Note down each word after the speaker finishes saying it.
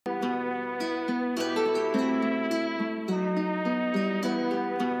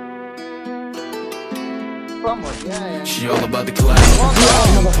She all about the cloud.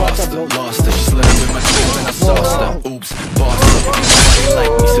 Pasta, lost her. She slid up in my DMs and I sauced her. Oops, boss up. Ain't nobody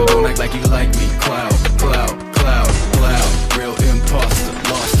like me, so don't act like you like me. Cloud, cloud, cloud, cloud. Real imposter,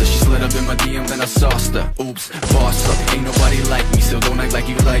 lost her. She slid up in my DMs and I sauced her. Oops, boss up. Ain't nobody like me, so don't act like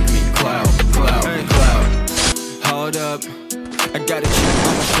you like me. Cloud, cloud, cloud. Hold up, I got a chip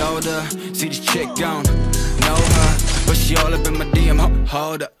on my shoulder. See this chick gone, know her, but she all up in my DM.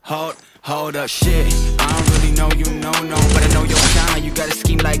 Hold up, hold up, shit. I don't really know you, no, but I know your kind. You got a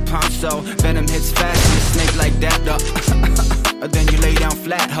scheme like Ponzo. Venom hits fast, and a snake like that, though. Then you lay down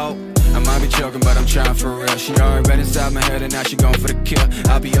flat, ho. I might be joking, but I'm trying for real. She already been inside my head and now she going for the kill.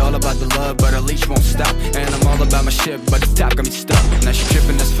 I'll be all about the love, but her leash won't stop. And I'm all about my shit, but the top got me stuck. Now she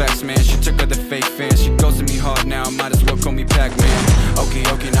tripping, that's facts, man. She took her the fake fans. She goes to me hard now, might as well call me Pac-Man. Okay,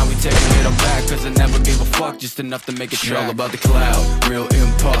 now we taking it all back, cause I never gave a fuck, just enough to make it track. She all about the cloud, real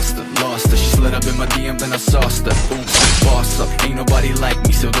imposter, lost her. She slid up in my DMs and I sauced her. Oops, boss up, ain't nobody like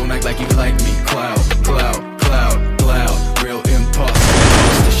me, so don't act like you like me. Cloud, cloud, cloud, cloud, real imposter,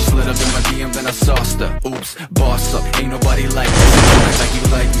 lost her. She slid up in my DMs and I sauced her. Oops, boss up, ain't nobody like me, so don't act like you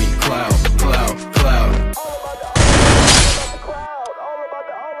like me. Cloud, cloud, cloud.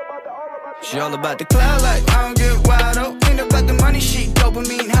 She all about the cloud like I don't get wild, oh. Ain't about the money, she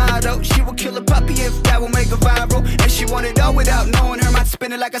dopamine high, though. She will kill a puppy if that will make her viral. And she want it all without knowing her mind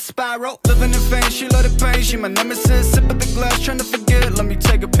spinning like a spiral. Living in fame, she love the pain, she my nemesis. Sip of the glass, trying to forget, let me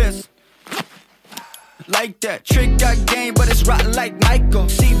take a piss. Like that, trick got game, but it's rotten like Michael.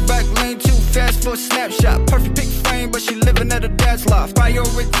 See back lane too fast for a snapshot. Perfect pick frame, but she living at her dad's loft.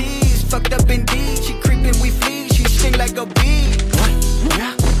 Priorities, fucked up indeed. She creeping, we flee, she sting like a bee. What?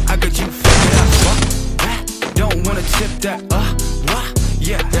 Yeah, I got you figured out. Fuck that, don't wanna tip that. What?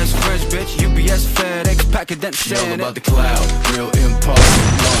 Yeah, that's fresh, bitch. UPS, FedEx, packet that shit. She all about the cloud, real imposter,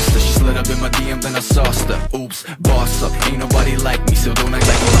 lost her. She slid up in my DMs and I sauced her. Oops, boss up, ain't nobody like me, so don't act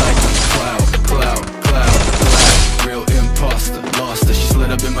like you like me. Cloud, cloud, cloud, cloud, real imposter, lost her. She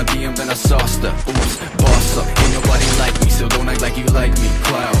slid up in my DMs and I sauced her. Oops, boss up, ain't nobody like me, so don't act like you like me.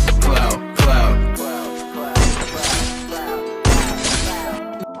 Cloud, cloud, cloud.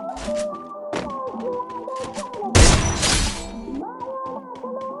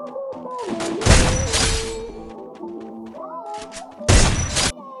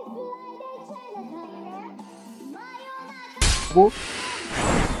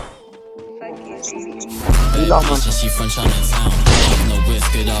 She from Chinatown, no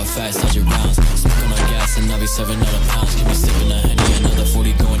whisk, get out fast, dodge your rounds. Smoking on gas and I'll be serving another pounds. Give me sipping a Henny, another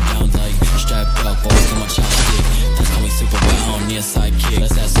 40 going down like strapped up, always got my chopstick. That's call me super, but I don't need a sidekick.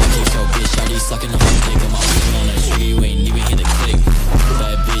 That's that sidekick, so bitch, I be sucking on my dick. I'm out sitting on the tree, you ain't even hit the click.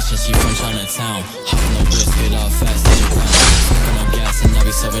 Bad bitch and she from Chinatown, hopping no whisk, get out fast, dodge your rounds. Smoking on gas and I'll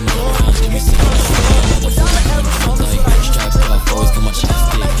be serving another pounds. Give me sipping a Henny, another 40 going down like strapped up, always got my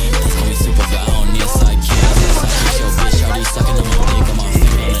chopstick. That's call me super, but I don't need a sidekick. Sucking on my dick, on my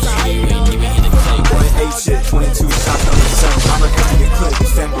finger on the tree, you ain't even hit the click. 8 shit, 22 shots on the sun. I'm a cutting your clip,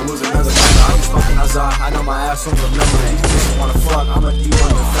 this family lose another number. I be smoking Azar, I know my ass won't remember. These bitches wanna fuck, I'm a D1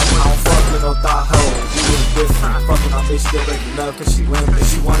 defender. I don't fuck with no thought hoe, you was different. Fucking on bitch, still breaking up cause she limp. If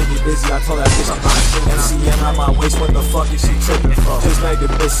she wanna get busy, I told that bitch I'm not shit. MCM on my waist, what the fuck is she tripping for? Just made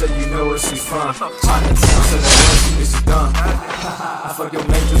the bitch say you know where she's from. Chinatown, said that one, she is dumb. I fuck your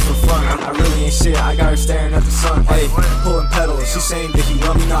mate just for fun. I really ain't shit, I got her staring at the sun. Hey, pulling pedals, she saying that you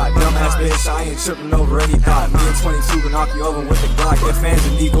love me not. Dumbass bitch, I ain't tripping over any thought. Me and 22 can knock you over with the Glock. Get fans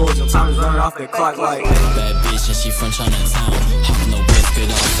and eagles, your time is running off the clock like. Bad bitch and she from Chinatown, hopping no whisk, get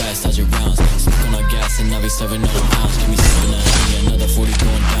out fast, dodge your rounds. Smoking on gas and I'll be serving another pounds. Give me sipping a Henny, another 40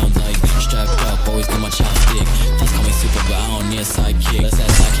 going down like strapped up, always got my chopstick. That's call me super, but I don't need a sidekick. That's that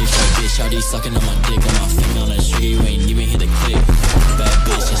sidekick, so bitch, I be sucking on my dick, on my finger on the tree, you ain't even hit the click. Bad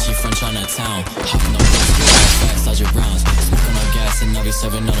bitch and she from Chinatown, hopping no whisk, get out fast, dodge your rounds. Smoking on gas and I'll be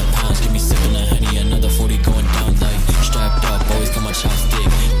serving another pounds. Give me sipping a Henny, another 40 going down like strapped up, always got my chopstick.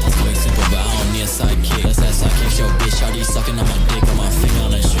 That's call me super, but I don't need a sidekick. That's that sidekick, yo bitch, I be sucking on my dick, on my finger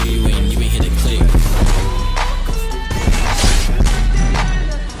on the tree, you ain't even hit the click.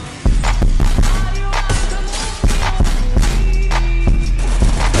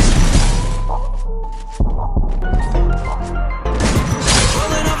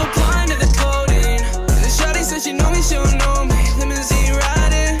 She know me, she don't know me. Limousine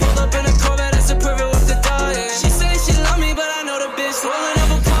riding, pulled up in a Corvette, that's a perfect with the dying. She say she love me, but I know the bitch rolling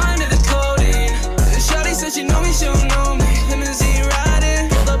up a pint of the codeine. Shawty said she know me, she don't know me. Limousine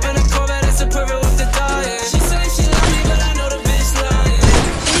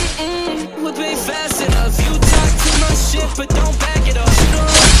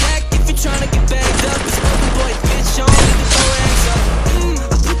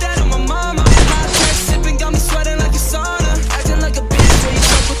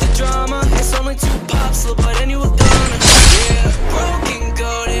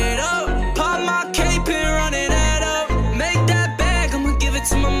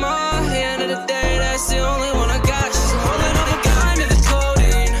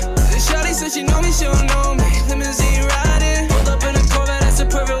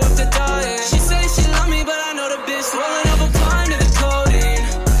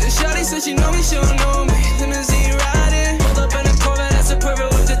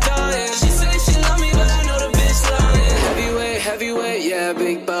yeah,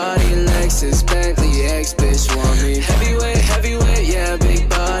 big body, Lexus, Bentley, ex-bitch want me. Heavyweight, yeah, big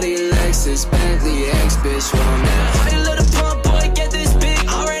body, Lexus, Bentley, ex-bitch want me. Hey, little pump boy, get this big.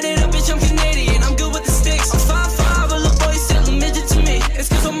 I ran it up, bitch, I'm Canadian, I'm good with the sticks. I'm 5'5", a little boy still a midget to me. It's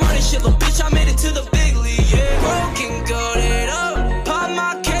cause I'm running shit, little bitch, I made it to the big league, yeah. Broken, goated up, pop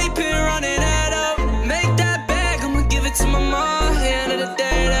my cape and running that up. Make that bag, I'ma give it to my mom. At the end of the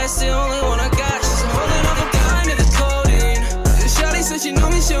day, that's the only one I got. She's holding up a gun to the codeine. Shawty said she know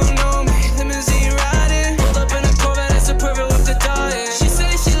me, she don't know me. Limousine riding, pulled up in a Corvette, that's a perfect whip to die in. She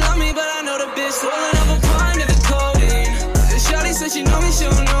said she love me, but I know the bitch rolling up a pine to the codeine. Shawty said she know me, she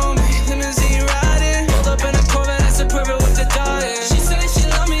don't know me. Limousine riding, pulled up in a Corvette, that's a perfect whip to die in. She said she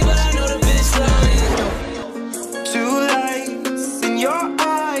love me, but I know the bitch lying. Two lights in your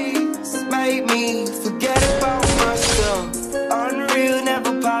eyes made me forget about myself. Unreal,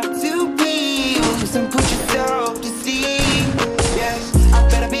 never pop to pills and put yourself to sleep. Yes, I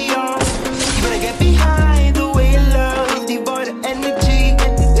better be on. You better get behind the way you love, devoid of energy.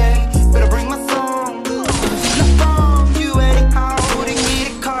 Yeah, better bring my song. If you wrong, you anyhow, they need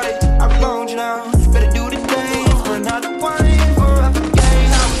a card. I wronged you now. Better do the thing for another one, forever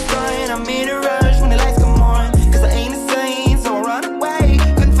game. I'm flying, I'm in a rush when the lights come on. Cause I ain't the same, so I run away.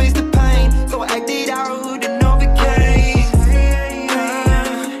 Couldn't face the pain, so I acted out and overcame.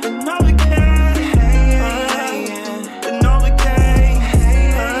 And overcame. And overcame.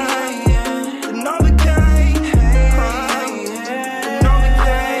 And overcame. And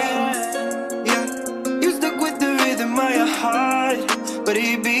overcame. Yeah, you stuck with the rhythm of your heart, but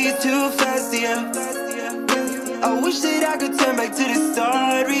it beats too fast, yeah. I wish that I could turn back to the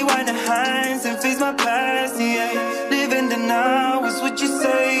start, rewind the hands and face my past, yeah. Living the now is what you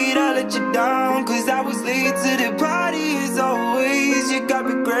said, I let you down, cause I was late to the party as always. You got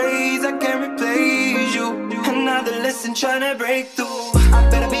me crazy, I can't replace you. Another lesson trying to break through. I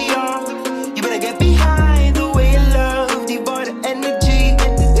better be